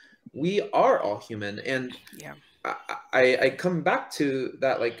needs. Like, we are all human. And I come back to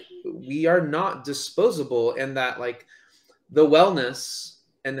that, like, we are not disposable, and that like the wellness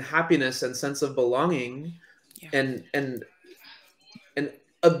and happiness and sense of belonging and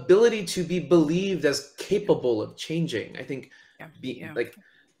ability to be believed as capable of changing, I think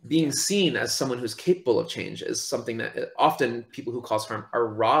being seen as someone who's capable of change is something that often people who cause harm are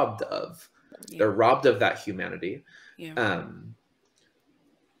robbed of. They're robbed of that humanity.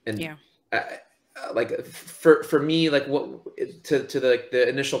 Like for me, like, what to the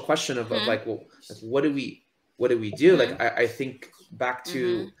initial question of like, well, like, what do we do? Like, I think back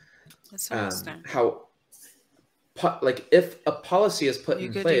to how, like, if a policy is put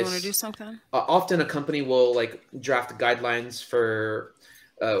in place, do you want to do something? Often a company will like draft guidelines for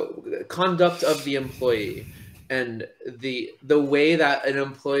conduct of the employee, and the way that an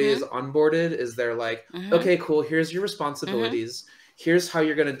employee is onboarded is they're like, okay, cool, here's your responsibilities, here's how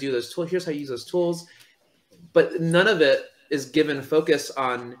you're going to do those tools, here's how you use those tools, but none of it is given focus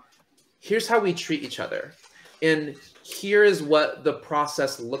on here's how we treat each other, and here is what the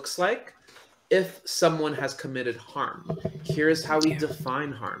process looks like if someone has committed harm. Here is how we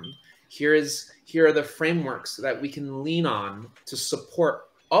define harm. Here are the frameworks that we can lean on to support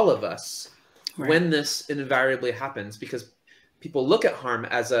all of us when this invariably happens, because people look at harm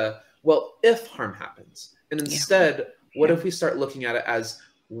as a, well, if harm happens. And instead, what if we start looking at it as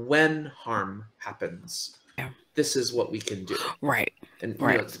when harm happens? This is what we can do. And you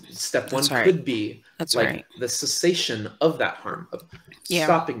know, step one could be the cessation of that harm, of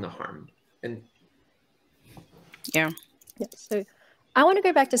stopping the harm. And so I want to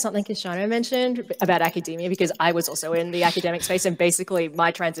go back to something Kishonna mentioned about academia, because I was also in the academic space, and basically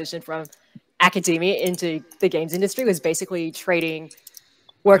my transition from academia into the games industry was basically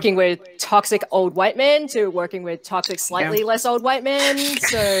working with toxic old white men to working with toxic slightly less old white men.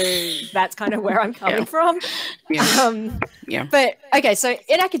 So that's kind of where I'm coming from. But okay, so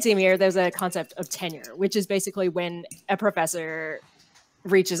in academia, there's a concept of tenure, which is basically when a professor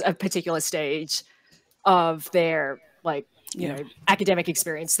reaches a particular stage of their academic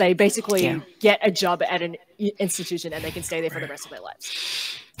experience, they basically get a job at an institution and they can stay there for the rest of their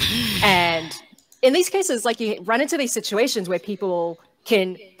lives. And in these cases, like, you run into these situations where people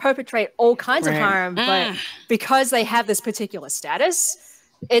can perpetrate all kinds of Right. harm, but because they have this particular status,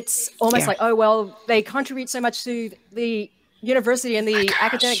 it's almost like, oh, well, they contribute so much to the university and the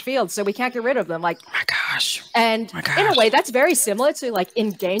academic field, so we can't get rid of them. Like, My gosh. and in a way, that's very similar to, like,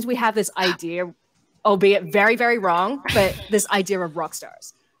 in games, we have this idea, albeit very, very wrong, but this idea of rock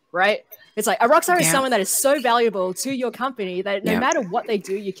stars, right? It's like a rock star is someone that is so valuable to your company that no matter what they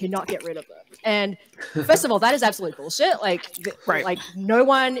do, you cannot get rid of them. And first of all, that is absolute bullshit. Like, like no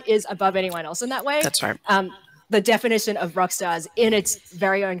one is above anyone else in that way. That's right. The definition of rock stars in its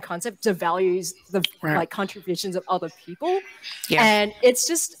very own concept devalues the like contributions of other people. And it's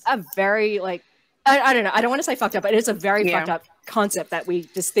just a very like, I don't know. I don't want to say fucked up, but it's a very fucked up concept that we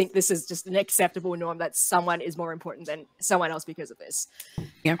just think this is just an acceptable norm that someone is more important than someone else because of this.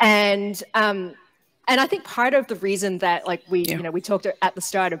 And I think part of the reason that like we, you know, we talked at the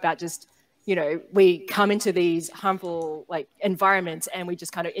start about just, you know, we come into these harmful like environments and we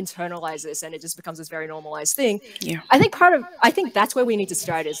just kind of internalize this and it just becomes this very normalized thing. I think that's where we need to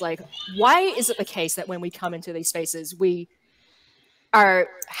start is like, why is it the case that when we come into these spaces, we are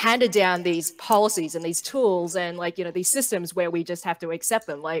handed down these policies and these tools and like, you know, these systems where we just have to accept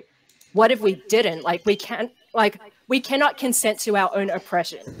them? Like, what if we didn't? Like, we cannot consent to our own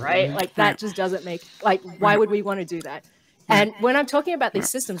oppression, right? Like that just doesn't make, like, why would we want to do that? And when I'm talking about these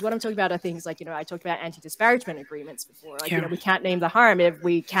systems, what I'm talking about are things like, you know, I talked about anti-disparagement agreements before. Like, you know, we can't name the harm if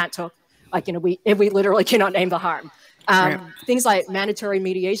we can't talk, like, you know, if we literally cannot name the harm. Things like mandatory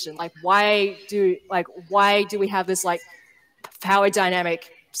mediation. Like, why do we have this like power dynamic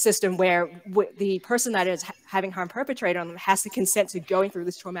system where the person that is having harm perpetrated on them has to consent to going through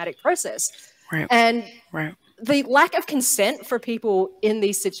this traumatic process? And the lack of consent for people in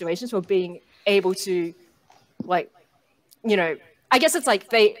these situations for being able to, like, you know, I guess it's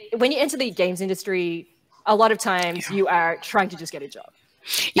like when you enter the games industry, a lot of times you are trying to just get a job.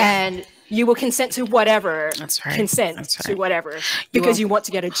 And you will consent to whatever, to whatever, because you want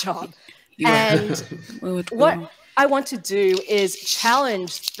to get a job. And what I want to do is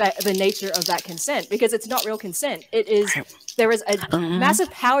challenge the nature of that consent, because it's not real consent. It is, there is a massive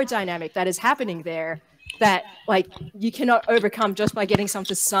power dynamic that is happening there that like you cannot overcome just by getting someone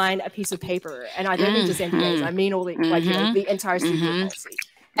to sign a piece of paper. And I don't mean just NDAs, I mean all the like, you know, the entire studio policy.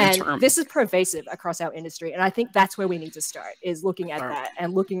 And this is pervasive across our industry. And I think that's where we need to start, is looking at that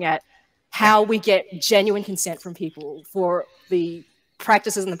and looking at how we get genuine consent from people for the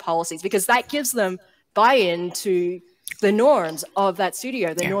practices and the policies, because that gives them buy-in to the norms of that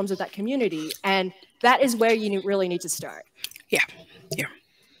studio, the norms of that community. And that is where you really need to start.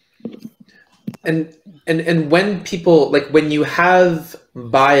 And when people, like, when you have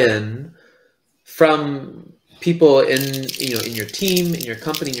buy-in from people in, you know, in your team, in your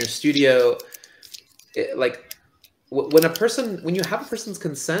company, in your studio, like when you have a person's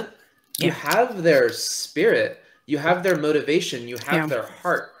consent, you have their spirit, you have their motivation, you have their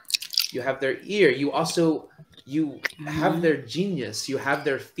heart, you have their ear, you have their genius, you have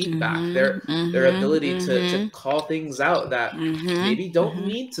their feedback, their ability to call things out that maybe don't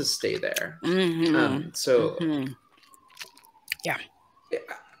need to stay there.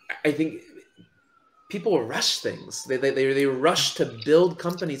 I think people rush things. They rush to build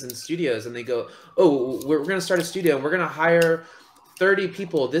companies and studios, and they go, oh, we're going to start a studio and we're going to hire 30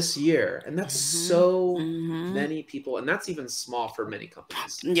 people this year. And that's so many people. And that's even small for many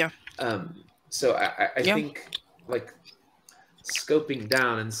companies. So I think like scoping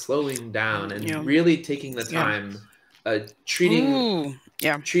down and slowing down and really taking the time, treating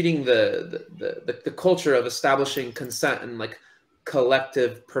the culture of establishing consent and like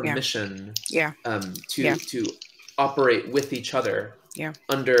collective permission to operate with each other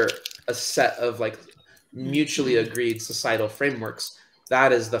under a set of like mutually agreed societal frameworks.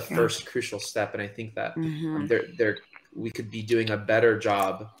 That is the first crucial step. And I think that we could be doing a better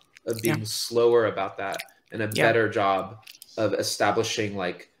job of being slower about that, and a better job of establishing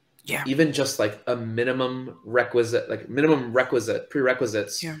like even just like a minimum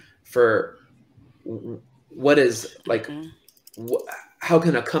prerequisites for what is like how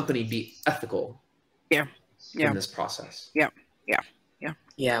can a company be ethical in this process.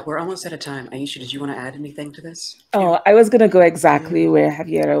 Yeah, we're almost out of time. Aisha, did you want to add anything to this? Oh, I was going to go exactly where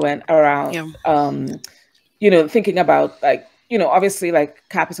Javiera went around, you know, thinking about like, you know, obviously like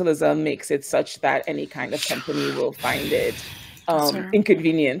capitalism makes it such that any kind of company will find it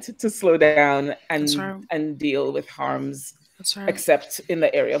inconvenient to slow down and deal with harms, except in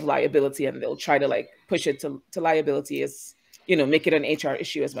the area of liability. And they'll try to like push it to liability as, you know, make it an HR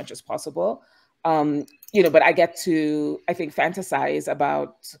issue as much as possible. You know, but I get to, I think, fantasize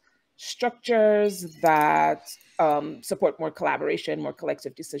about structures that support more collaboration, more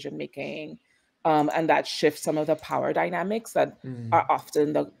collective decision making, and that shift some of the power dynamics that are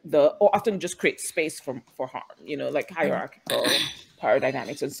often or often just create space for harm, like hierarchical power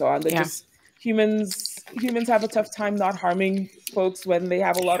dynamics and so on. That just humans have a tough time not harming folks when they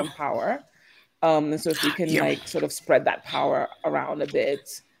have a lot of power. And so if we can like sort of spread that power around a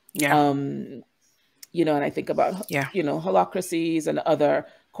bit, and I think about holacracies and other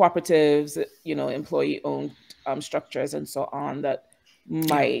cooperatives, employee-owned structures and so on that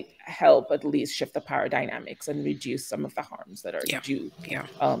might help at least shift the power dynamics and reduce some of the harms that are due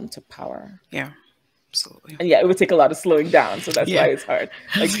to power. Yeah, absolutely. And it would take a lot of slowing down, so that's why it's hard.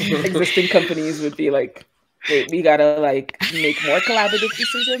 Like existing companies would be like, wait, we gotta like make more collaborative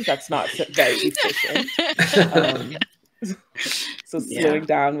decisions. That's not very efficient. So slowing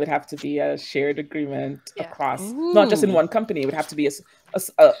down would have to be a shared agreement across, not just in one company. It would have to be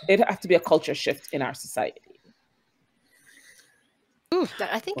it'd have to be a culture shift in our society.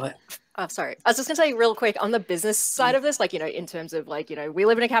 I think. Sorry, I was just gonna say real quick on the business side of this, like in terms of like we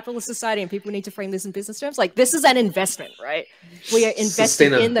live in a capitalist society and people need to frame this in business terms. Like this is an investment, right? We are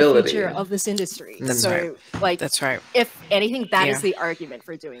investing in the future of this industry. That's right. If anything, that is the argument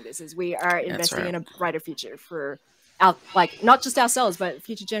for doing this: is we are investing in a brighter future for our not just ourselves but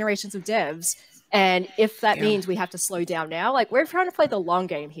future generations of devs. And if that means we have to slow down now, like we're trying to play the long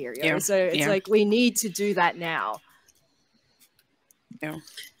game here. So it's like we need to do that now.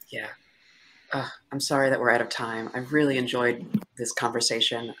 I'm sorry that we're out of time. I've really enjoyed this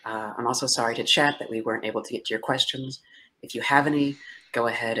conversation. I'm also sorry to chat that we weren't able to get to your questions. If you have any, go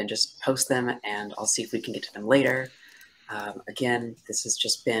ahead and just post them and I'll see if we can get to them later. Again, this has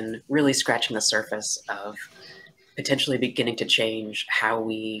just been really scratching the surface of potentially beginning to change how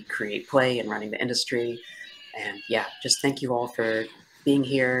we create play and running the industry. And just thank you all for being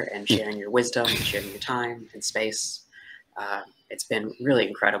here and sharing your wisdom and sharing your time and space. It's been really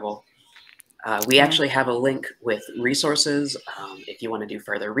incredible. We actually have a link with resources if you want to do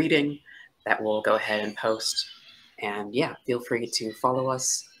further reading that we'll go ahead and post. And feel free to follow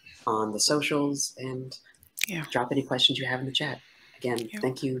us on the socials and drop any questions you have in the chat. Again,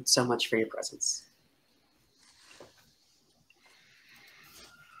 thank you so much for your presence.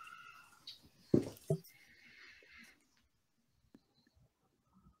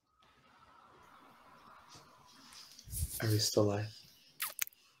 Are we still live?